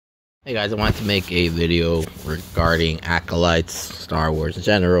Hey guys, I wanted to make a video regarding Acolytes, Star Wars in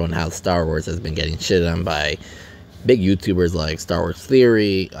general, and how Star Wars has been getting shit on by big YouTubers like Star Wars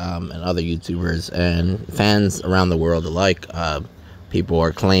Theory and other YouTubers and fans around the world alike. People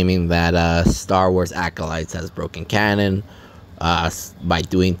are claiming that Star Wars Acolytes has broken canon by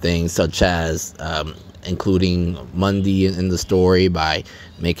doing things such as including Mundi in the story, by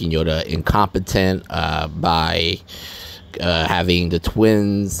making Yoda incompetent, by having the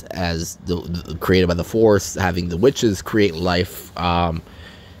twins as created by the Force, having the witches create life,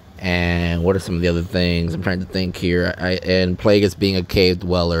 and what are some of the other things I'm trying to think here? And Plagueis being a cave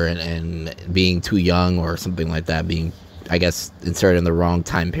dweller and being too young or something like that, being, I guess, inserted in the wrong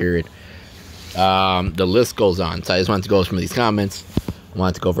time period. The list goes on. So I just wanted to go over some of these comments. I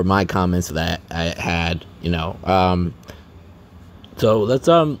wanted to go over my comments that I had, so let's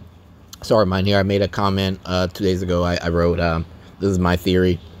sorry, mine here. I made a comment 2 days ago. I wrote, this is my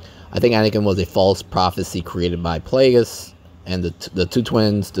theory. I think Anakin was a false prophecy created by Plagueis, and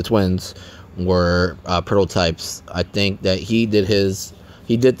the twins were prototypes. I think that he did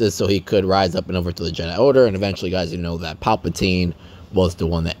this so he could rise up and overthrow the Jedi Order, and eventually, guys, you know that Palpatine was the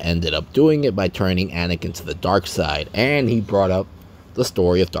one that ended up doing it by turning Anakin to the dark side, and he brought up the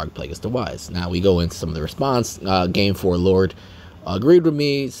story of Dark Plagueis the Wise. Now we go into some of the response. Game 4 Lord agreed with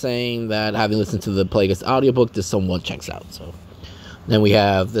me, saying that having listened to the Plagueis audiobook, this somewhat checks out. So then we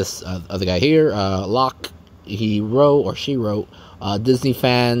have this other guy here, Locke. He wrote, or she wrote, Disney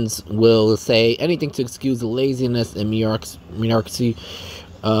fans will say anything to excuse the laziness and mediocrity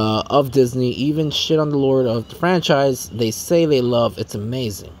of Disney, even shit on the Lord of the franchise they say they love. It's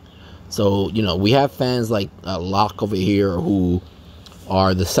amazing. So, we have fans like Locke over here who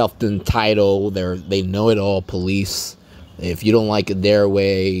are the self-entitled, they know it all police. If you don't like it their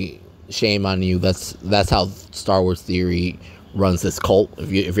way, shame on you. That's how Star Wars Theory runs this cult.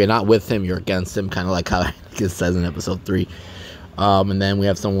 If you're not with him, you're against him, kind of like how it says in episode 3. And then we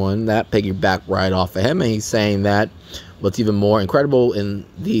have someone that piggyback right off of him, and he's saying that what's even more incredible in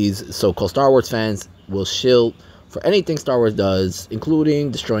these so-called Star Wars fans will shield for anything Star Wars does, including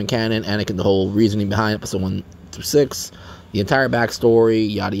destroying canon, Anakin, the whole reasoning behind episode 1 through 6. The entire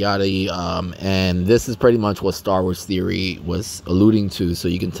backstory, yada yada, and this is pretty much what Star Wars Theory was alluding to, so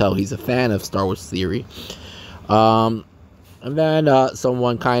you can tell he's a fan of Star Wars Theory. And then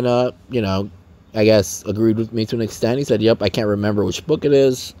someone kind of, I guess agreed with me to an extent. He said, "Yep, I can't remember which book it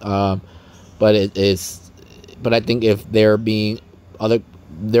is, but it is. But I think if there are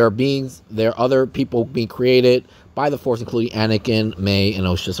other people being created by the Force, including Anakin, May, and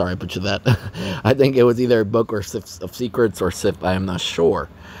Osha." Sorry, I butchered that. I think it was either a book or Sith of Secrets or Sith. I am not sure.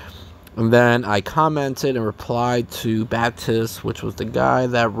 And then I commented and replied to Baptist, which was the guy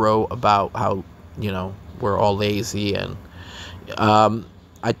that wrote about how, we're all lazy. And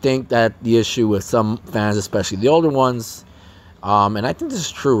I think that the issue with some fans, especially the older ones, and I think this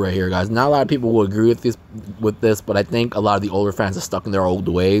is true right here, guys. Not a lot of people will agree with this, but I think a lot of the older fans are stuck in their old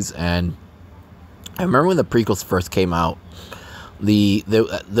ways. And I remember when the prequels first came out,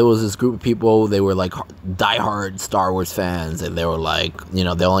 there was this group of people. They were like diehard Star Wars fans, and they were like,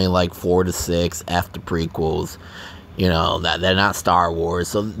 they only like 4 to 6 after prequels. That they're not Star Wars.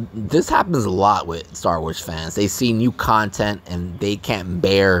 So this happens a lot with Star Wars fans. They see new content and they can't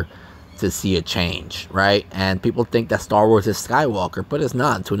bear to see a change, right? And people think that Star Wars is Skywalker, but it's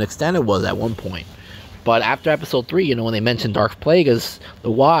not. To an extent, it was at one point. But after episode 3, when they mentioned Dark Plagueis, the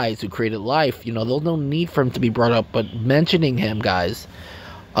Wise, who created life, there was no need for him to be brought up. But mentioning him, guys,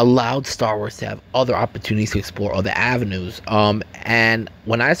 allowed Star Wars to have other opportunities to explore other avenues. And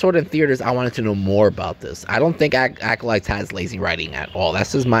when I saw it in theaters, I wanted to know more about this. I don't think Acolytes has lazy writing at all.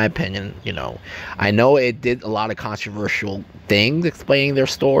 That's just my opinion. I know it did a lot of controversial things explaining their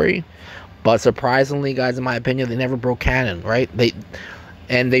story, but surprisingly, guys, in my opinion, they never broke canon, right?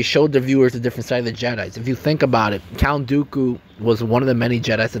 They showed the viewers a different side of the Jedi. If you think about it, Count Dooku was one of the many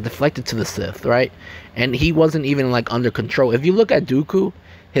Jedi that deflected to the Sith, right? And he wasn't even under control. If you look at Dooku,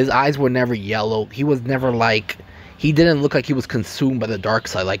 his eyes were never yellow. He was never he didn't look like he was consumed by the dark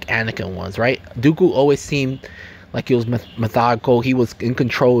side like Anakin was, right? Dooku always seemed like he was methodical. He was in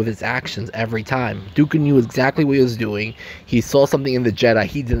control of his actions every time. Dooku knew exactly what he was doing. He saw something in the Jedi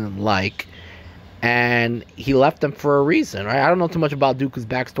he didn't like, and he left them for a reason, right? I don't know too much about Dooku's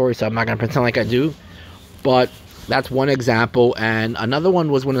backstory, so I'm not going to pretend like I do. But that's one example. And another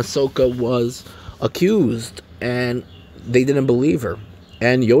one was when Ahsoka was accused, and they didn't believe her.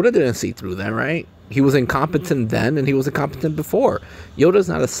 And Yoda didn't see through that, right? He was incompetent then, and he was incompetent before. Yoda's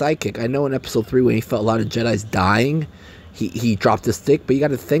not a psychic. I know in episode 3 when he felt a lot of Jedi's dying, he dropped his stick. But you got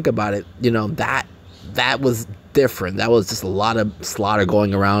to think about it. That was different. That was just a lot of slaughter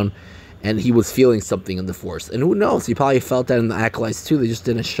going around, and he was feeling something in the Force. And who knows? He probably felt that in the Acolytes too. They just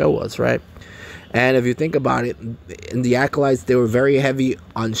didn't show us, right? And if you think about it, in the Acolytes, they were very heavy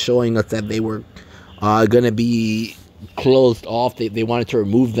on showing us that they were going to be closed off. They wanted to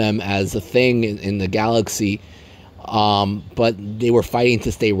remove them as a thing in the galaxy. But they were fighting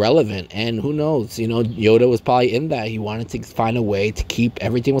to stay relevant, and who knows, you know, Yoda was probably in that. He wanted to find a way to keep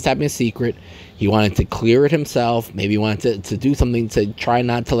everything was happening secret. He wanted to clear it himself. Maybe he wanted to do something to try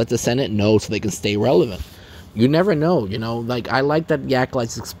not to let the Senate know so they can stay relevant. You never know, you know. Like, I like that the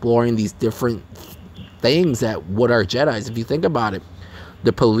Acolytes exploring these different things that what are Jedis. If you think about it,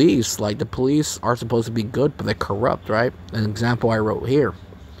 the police are supposed to be good, but they're corrupt, right? An example I wrote here.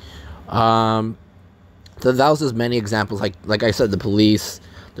 So that was just many examples. Like I said, the police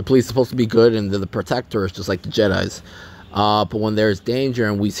are supposed to be good, and they're the protectors, just like the Jedis. But when there's danger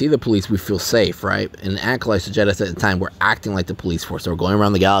and we see the police, we feel safe, right? And the Acolytes, the Jedis at the time, were acting like the police force. They were going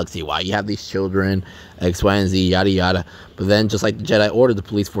around the galaxy. Why you have these children, X, Y, and Z, yada yada. But then, just like the Jedi Order, the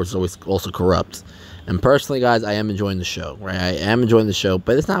police force is always also corrupt. And personally, guys, I am enjoying the show, right? I am enjoying the show,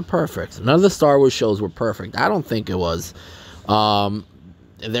 but it's not perfect. None of the Star Wars shows were perfect. I don't think it was.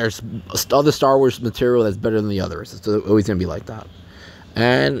 There's other Star Wars material that's better than the others. It's always going to be like that.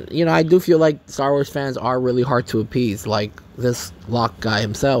 And, you know, I do feel like Star Wars fans are really hard to appease, like this Locke guy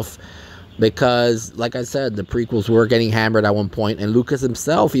himself. Because, like I said, the prequels were getting hammered at one point, and Lucas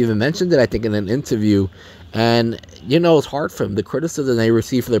himself even mentioned it, I think, in an interview. And, you know, it's hard for him. The criticism they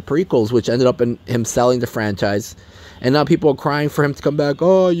received for the prequels, which ended up in him selling the franchise. And now people are crying for him to come back.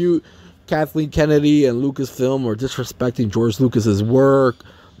 Oh, you... Kathleen Kennedy and Lucasfilm are disrespecting George Lucas's work.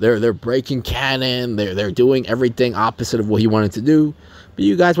 They're breaking canon. They're doing everything opposite of what he wanted to do. But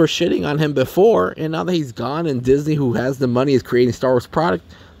you guys were shitting on him before, and now that he's gone and Disney, who has the money, is creating Star Wars product,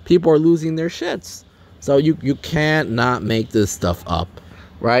 people are losing their shits. So you can't not make this stuff up,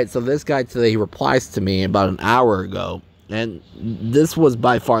 right? So this guy today, he replies to me about an hour ago, and this was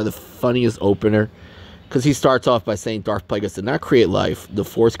by far the funniest opener. Because he starts off by saying Darth Plagueis did not create life. The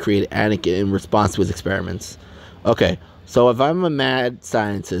Force created Anakin in response to his experiments. Okay, so if I'm a mad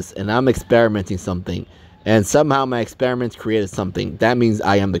scientist and I'm experimenting something, and somehow my experiments created something, that means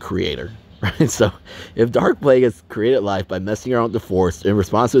I am the creator, right? So if Darth Plagueis created life by messing around with the Force in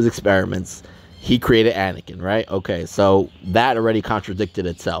response to his experiments, he created Anakin, right? Okay, so that already contradicted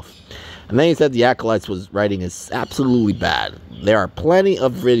itself. And then he said the Acolytes was writing is absolutely bad. There are plenty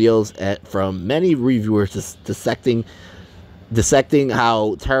of videos from many reviewers dissecting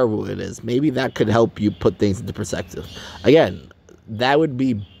how terrible it is. Maybe that could help you put things into perspective. Again, that would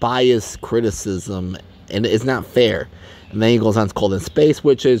be biased criticism, and it's not fair. And then he goes on to call them space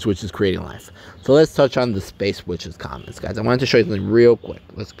witches, which is creating life. So let's touch on the space witches comments, guys. I wanted to show you something real quick.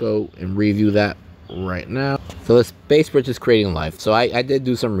 Let's go and review that right now. So the space witch is creating life. So I did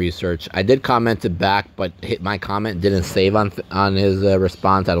do some research. I did comment it back, but my comment didn't save on his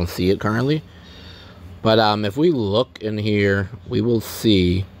response. I don't see it currently. But if we look in here, we will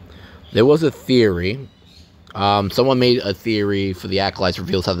see there was a theory. Someone made a theory for the Acolytes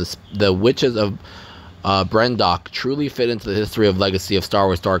reveals how the witches of Brendok truly fit into the history of legacy of Star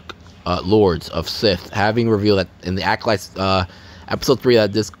Wars Dark Lords of Sith, having revealed that in the Acolytes episode 3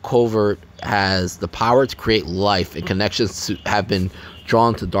 that this covert has the power to create life, and connections have been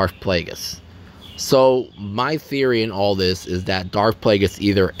drawn to Darth Plagueis. So my theory in all this is that Darth Plagueis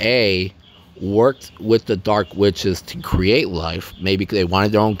either A, worked with the Dark Witches to create life, maybe because they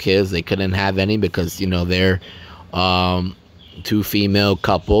wanted their own kids, they couldn't have any because, you know, they're two female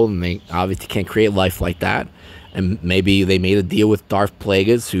couple, and they obviously can't create life like that. And maybe they made a deal with Darth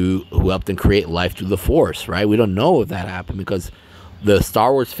Plagueis, who helped them create life through the Force, right? We don't know if that happened because the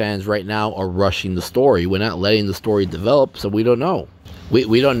Star Wars fans right now are rushing the story. We're not letting the story develop, so we don't know.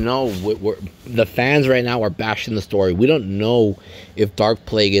 We don't know. The fans right now are bashing the story. We don't know if Darth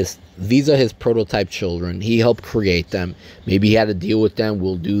Plagueis, these are his prototype children. He helped create them. Maybe he had to deal with them.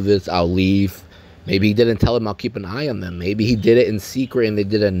 We'll do this. I'll leave. Maybe he didn't tell them. I'll keep an eye on them. Maybe he did it in secret and they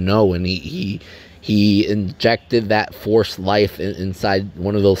didn't know. And he injected that Force life inside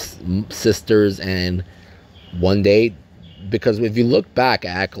one of those sisters. And one day, because if you look back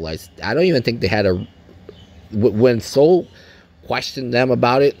at Acolytes, I don't even think they had when Soul questioned them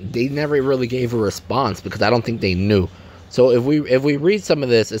about it, they never really gave a response because I don't think they knew. So if we read some of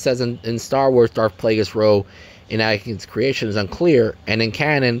this, it says in Star Wars, Darth Plagueis' role in Anakin's creation is unclear and in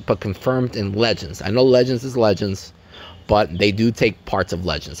canon, but confirmed in Legends. I know Legends is Legends, but they do take parts of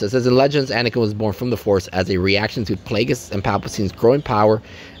Legends. It says in Legends, Anakin was born from the Force as a reaction to Plagueis and Palpatine's growing power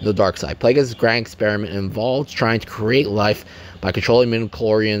in the dark side. Plagueis' grand experiment involved trying to create life by controlling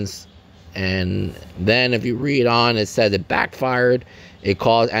midichlorians And then if you read on, it says it backfired. It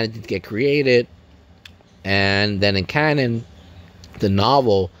caused Anakin to get created. And then in canon, the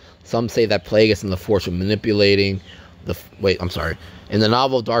novel, some say that Plagueis and the Force were manipulating the... Wait, I'm sorry. In the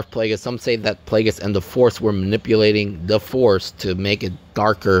novel Darth Plagueis, some say that Plagueis and the Force were manipulating the Force to make it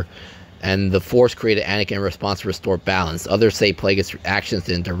darker, and the Force created Anakin in response to restore balance. Others say Plagueis' actions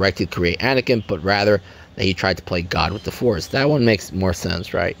didn't directly create Anakin, but rather that he tried to play God with the Force. That one makes more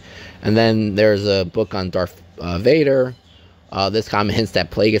sense, right? And then there's a book on Darth Vader. This comment hints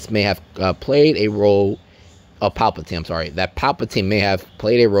that Plagueis may have played a role... Palpatine, I'm sorry. That Palpatine may have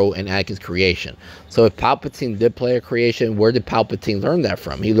played a role in Anakin's creation. So if Palpatine did play a creation, where did Palpatine learn that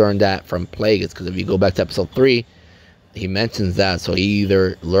from? He learned that from Plagueis, because if you go back to episode 3, he mentions that. So he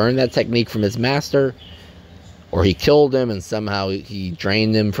either learned that technique from his master, or he killed him and somehow he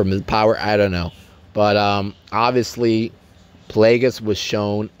drained him from his power. I don't know. But obviously, Plagueis was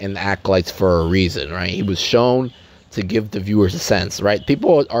shown in the Acolytes for a reason, right? He was shown to give the viewers a sense, right?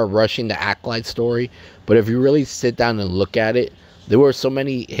 People are rushing the Acolyte story, but if you really sit down and look at it, there were so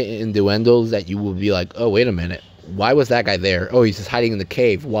many innuendos that you will be like, oh, wait a minute, why was that guy there? Oh, he's just hiding in the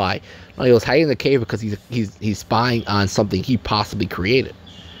cave. Why? No, he was hiding in the cave because he's spying on something he possibly created.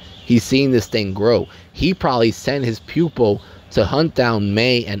 He's seeing this thing grow. He probably sent his pupil to hunt down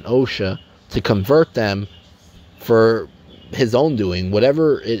May and Osha to convert them for his own doing.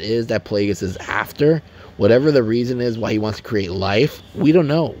 Whatever it is that Plagueis is after, whatever the reason is why he wants to create life, we don't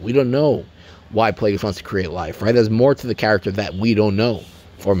know. We don't know why Plagueis wants to create life, right? There's more to the character that we don't know.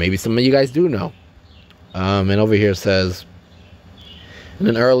 Or maybe some of you guys do know. And over here it says, in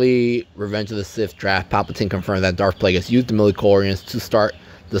an early Revenge of the Sith draft, Palpatine confirmed that Darth Plagueis used the midichlorians to start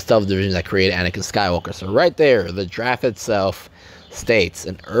the stealth division that created Anakin Skywalker. So right there, the draft itself states,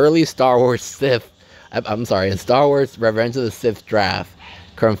 an early Star Wars Sith, I'm sorry, in Star Wars Revenge of the Sith draft,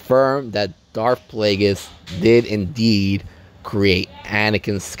 confirmed that Darth Plagueis did indeed create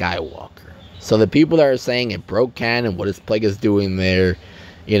Anakin Skywalker. So the people that are saying it broke canon, what is Plagueis doing there,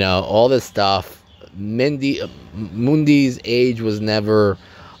 you know, all this stuff, Mundi's age was never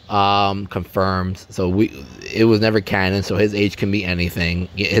confirmed, so it was never canon, so his age can be anything.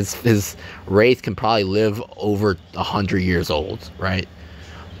 His race can probably live over 100 years old, right?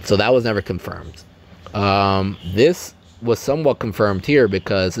 So that was never confirmed. This was somewhat confirmed here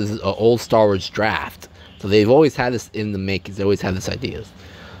because this is an old Star Wars draft. So they've always had this in the makings. They always had this ideas.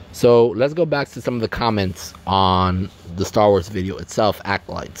 So let's go back to some of the comments on the Star Wars video itself,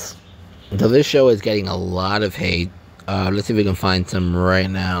 Acolytes. So this show is getting a lot of hate. Let's see if we can find some right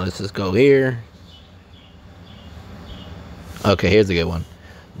now. Let's just go here. Okay, here's a good one.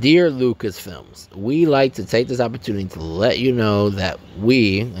 Dear Lucasfilms, we like to take this opportunity to let you know that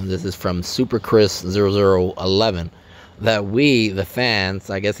we, and this is from Super Chris 0011, that we, the fans,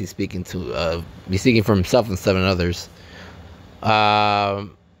 I guess he's speaking to, he's speaking for himself and 7 others,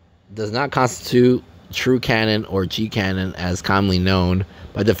 does not constitute true canon or G-canon as commonly known.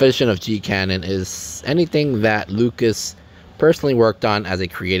 By definition of G-canon is anything that Lucas personally worked on as a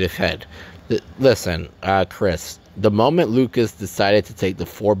creative head. Listen, Chris, the moment Lucas decided to take the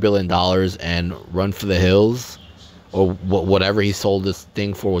 $4 billion and run for the hills, or whatever he sold this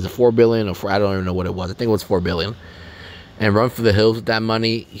thing for, was it $4 billion or I don't even know what it was. I think it was $4 billion. And run for the hills with that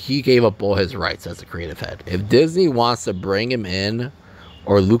money, he gave up all his rights as a creative head. If Disney wants to bring him in,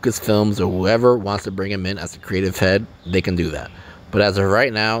 or Lucasfilms or whoever wants to bring him in as a creative head, they can do that. But as of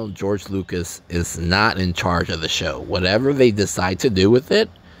right now, George Lucas is not in charge of the show. Whatever they decide to do with it,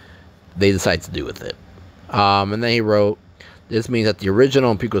 they decide to do with it. And then he wrote, this means that the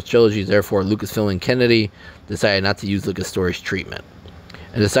original and prequel trilogy, therefore Lucasfilm and Kennedy, decided not to use Lucas Story's treatment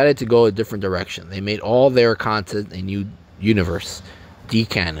and decided to go a different direction. They made all their content a new universe,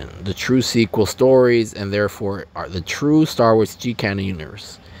 D-canon, the true sequel stories, and therefore are the true Star Wars G-canon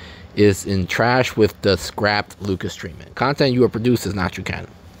universe is in trash with the scrapped Lucas treatment. Content you are produced is not true canon,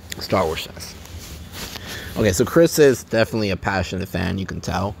 Star Wars says. Okay, so Chris is definitely a passionate fan, you can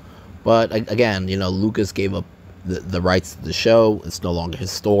tell. But again, you know, Lucas gave up the rights to the show. It's no longer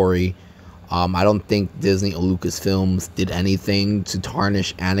his story. I don't think Disney or Lucasfilms did anything to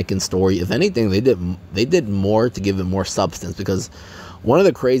tarnish Anakin's story. If anything, they did more to give it more substance. Because one of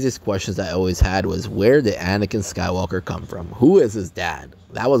the craziest questions I always had was, where did Anakin Skywalker come from? Who is his dad?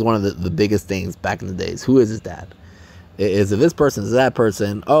 That was one of the biggest things back in the days. Who is his dad? Is it this person? Is it that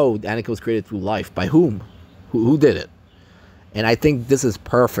person? Oh, Anakin was created through life. By whom? Who did it? And I think this is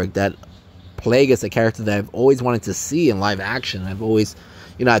perfect. That Plagueis, a character that I've always wanted to see in live action. I've always,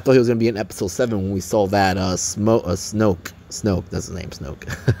 you know, I thought he was going to be in episode 7 when we saw that Snoke. Snoke, that's his name, Snoke.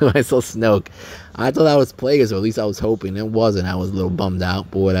 When I saw Snoke, I thought that was Plagueis, or at least I was hoping. It wasn't. I was a little bummed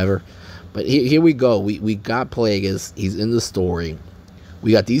out, but whatever. But here we go. We got Plagueis. He's in the story.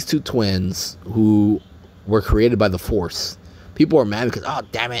 We got these two twins who were created by the Force. People are mad because, oh,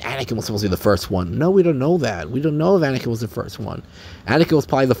 damn it, Anakin was supposed to be the first one. No, we don't know that. We don't know if Anakin was the first one. Anakin was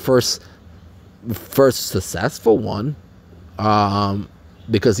probably the first successful one.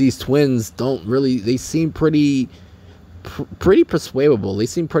 Because these twins don't really, they seem pretty persuadable. They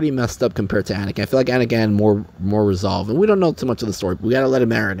seem pretty messed up compared to Anakin. I feel like Anakin had more resolve. And we don't know too much of the story, but we gotta let it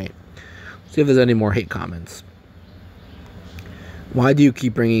marinate. See if there's any more hate comments. Why do you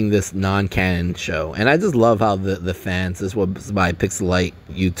keep bringing this non-canon show? And I just love how the fans, this was by Pixelite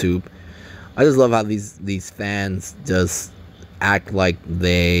YouTube, I just love how these fans just act like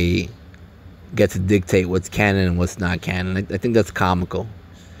they get to dictate what's canon and what's not canon. I think that's comical.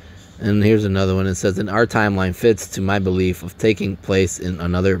 And here's another one. It says, in our timeline fits to my belief of taking place in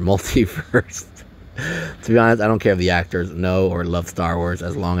another multiverse. To be honest, I don't care if the actors know or love Star Wars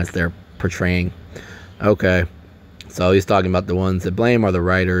as long as they're portraying. Okay. So he's talking about the ones that blame are the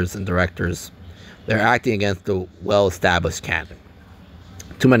writers and directors. They're acting against the well-established canon.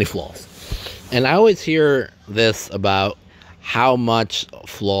 Too many flaws. And I always hear this about how much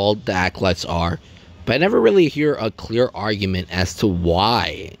flawed the Acolytes are, but I never really hear a clear argument as to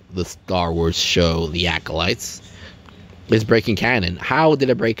why the Star Wars show, The Acolytes, is breaking canon. How did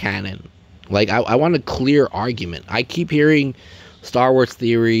it break canon? Like, I want a clear argument. I keep hearing Star Wars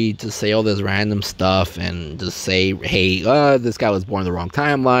theory to say all this random stuff and just say, hey, this guy was born in the wrong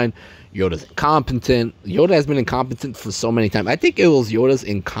timeline. Yoda's incompetent. Yoda has been incompetent for so many times. I think it was Yoda's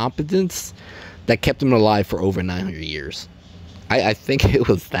incompetence that kept him alive for over 900 years. I think it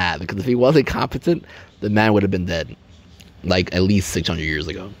was that, because if he wasn't competent, the man would have been dead, like at least 600 years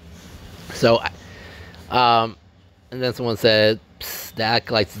ago. So, and then someone said, the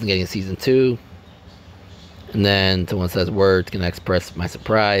Acolytes isn't getting a season 2. And then someone says, words can express my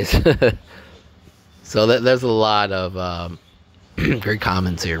surprise. So there's a lot of great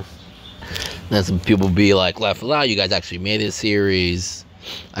comments here. And then some people be like, laugh aloud, you guys actually made this series.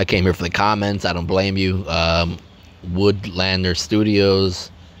 I came here for the comments. I don't blame you. Woodlander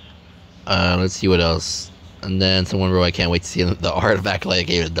Studios. Let's see what else. And then someone wrote, I can't wait to see the art of Acolyte. I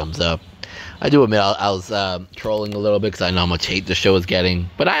gave it a thumbs up. I do admit I was trolling a little bit because I know how much hate the show is getting,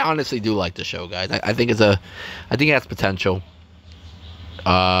 but I honestly do like the show, guys. I think it has potential.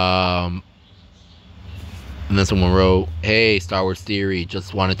 And then someone wrote, hey, Star Wars Theory,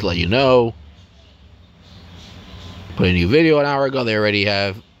 just wanted to let you know. Put a new video an hour ago. They already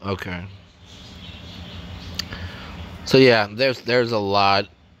have. Okay. So yeah, there's a lot.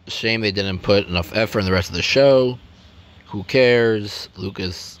 Shame they didn't put enough effort in the rest of the show. Who cares?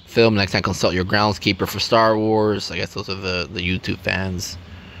 Lucasfilm, next time consult your groundskeeper for Star Wars. I guess those are the YouTube fans.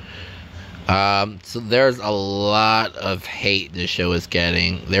 So there's a lot of hate this show is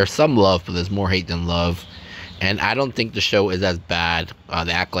getting. There's some love, but there's more hate than love. And I don't think the show is as bad.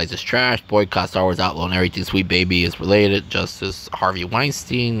 The Acolytes is trash. Boycott Star Wars Outlaw and everything. Sweet Baby is related. Justice Harvey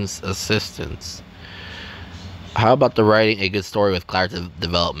Weinstein's assistants. How about the writing a good story with character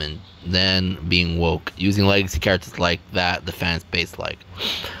development, then being woke, using legacy characters like that the fans base like.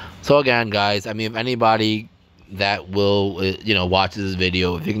 So again, guys, I mean, if anybody that will watch this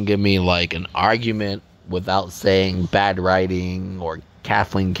video, if you can give me like an argument without saying bad writing or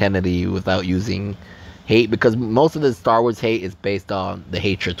Kathleen Kennedy, without using hate, because most of the Star Wars hate is based on the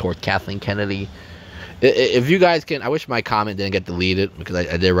hatred toward Kathleen Kennedy. If you guys can, I wish my comment didn't get deleted, because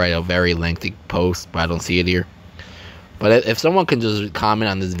I did write a very lengthy post, but I don't see it here. But if someone can just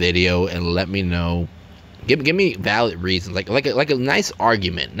comment on this video and let me know, give me valid reasons, like a nice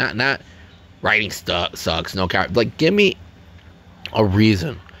argument, not writing sucks, no character. Like, give me a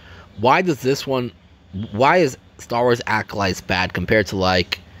reason. Why is Star Wars Acolytes bad compared to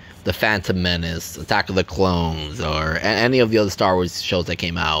like The Phantom Menace, Attack of the Clones, or any of the other Star Wars shows that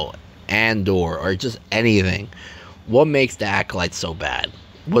came out, Andor, or just anything? What makes the Acolytes so bad?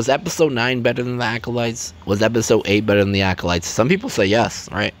 Was episode 9 better than the Acolytes? Was episode 8 better than the Acolytes? Some people say yes,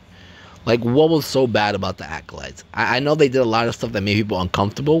 right? Like, what was so bad about the Acolytes? I know they did a lot of stuff that made people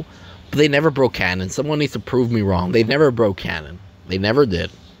uncomfortable, but they never broke canon. Someone needs to prove me wrong. They never broke canon. They never did.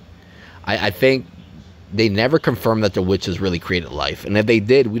 I think they never confirmed that the witches really created life. And if they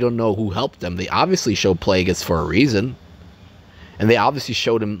did, we don't know who helped them. They obviously showed Plagueis for a reason. And they obviously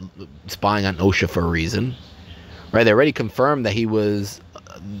showed him spying on Osha for a reason. Right? They already confirmed that he was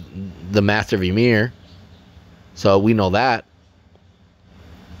the Master of Ymir, so we know that.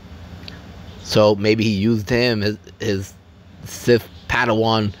 So maybe he used him, his Sith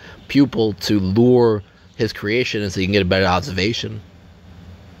Padawan pupil, to lure his creation, and so you can get a better observation.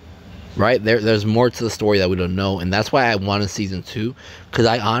 right? There's more to the story that we don't know, and that's why I wanted season 2, because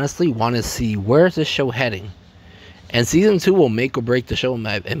I honestly want to see where's this show heading. And season 2 will make or break the show,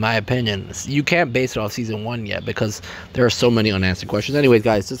 in my opinion. You can't base it off season 1 yet, because there are so many unanswered questions. Anyways,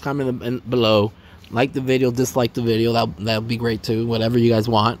 guys, just comment below. Like the video, dislike the video. That would be great too. Whatever you guys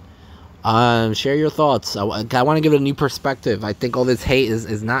want. Share your thoughts. I want to give it a new perspective. I think all this hate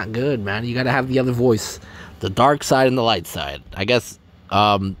is not good, man. You got to have the other voice. The dark side and the light side. I guess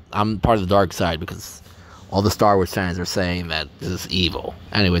I'm part of the dark side because all the Star Wars fans are saying that this is evil.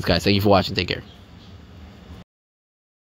 Anyways, guys, thank you for watching. Take care.